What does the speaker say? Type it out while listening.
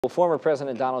Well, former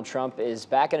President Donald Trump is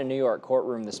back in a New York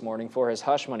courtroom this morning for his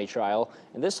hush money trial,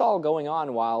 and this all going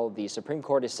on while the Supreme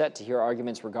Court is set to hear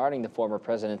arguments regarding the former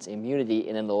president's immunity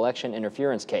in an election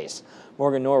interference case.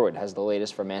 Morgan Norwood has the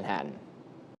latest from Manhattan.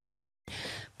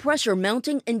 Pressure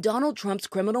mounting in Donald Trump's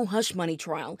criminal hush money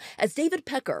trial as David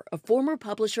Pecker, a former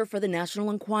publisher for the National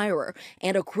Enquirer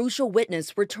and a crucial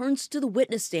witness, returns to the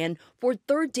witness stand for a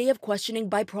third day of questioning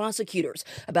by prosecutors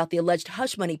about the alleged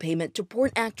hush money payment to porn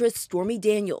actress Stormy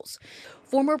Daniels.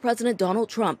 Former President Donald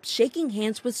Trump shaking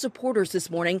hands with supporters this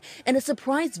morning in a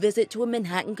surprise visit to a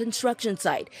Manhattan construction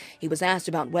site. He was asked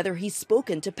about whether he's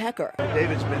spoken to Pecker.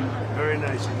 David's been very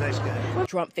nice, a nice guy.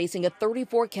 Trump facing a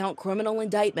 34-count criminal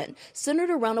indictment centered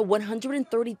around a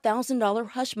 $130,000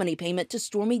 hush money payment to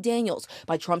Stormy Daniels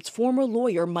by Trump's former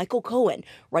lawyer Michael Cohen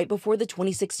right before the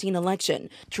 2016 election.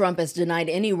 Trump has denied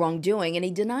any wrongdoing and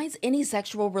he denies any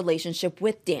sexual relationship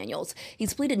with Daniels.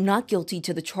 He's pleaded not guilty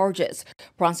to the charges.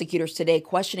 Prosecutors today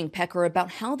questioning Pecker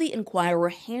about how the Enquirer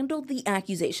handled the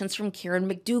accusations from Karen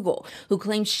McDougal, who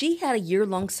claimed she had a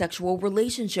year-long sexual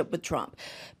relationship with Trump.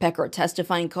 Pecker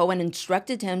testifying Cohen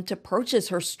instructed him to purchase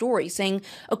her story, saying,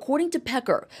 according to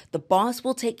Pecker, the boss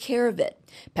will take care of it.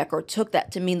 Pecker took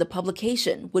that to mean the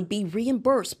publication would be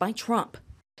reimbursed by Trump.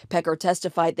 Pecker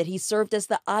testified that he served as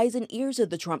the eyes and ears of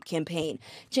the Trump campaign,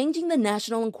 changing the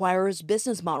National Enquirer's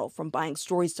business model from buying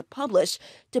stories to publish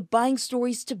to buying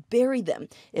stories to bury them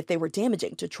if they were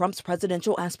damaging to Trump's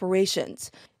presidential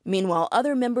aspirations. Meanwhile,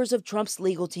 other members of Trump's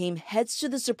legal team heads to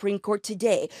the Supreme Court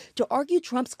today to argue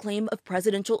Trump's claim of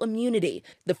presidential immunity.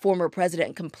 The former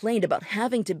president complained about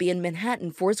having to be in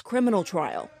Manhattan for his criminal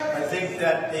trial. I think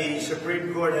that the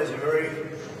Supreme Court has a very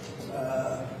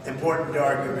important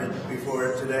argument before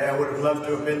it today. I would have loved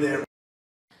to have been there.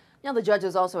 Now, the judge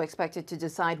is also expected to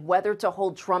decide whether to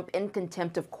hold Trump in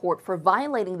contempt of court for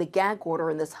violating the gag order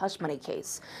in this hush money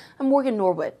case. I'm Morgan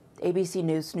Norwood, ABC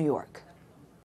News, New York.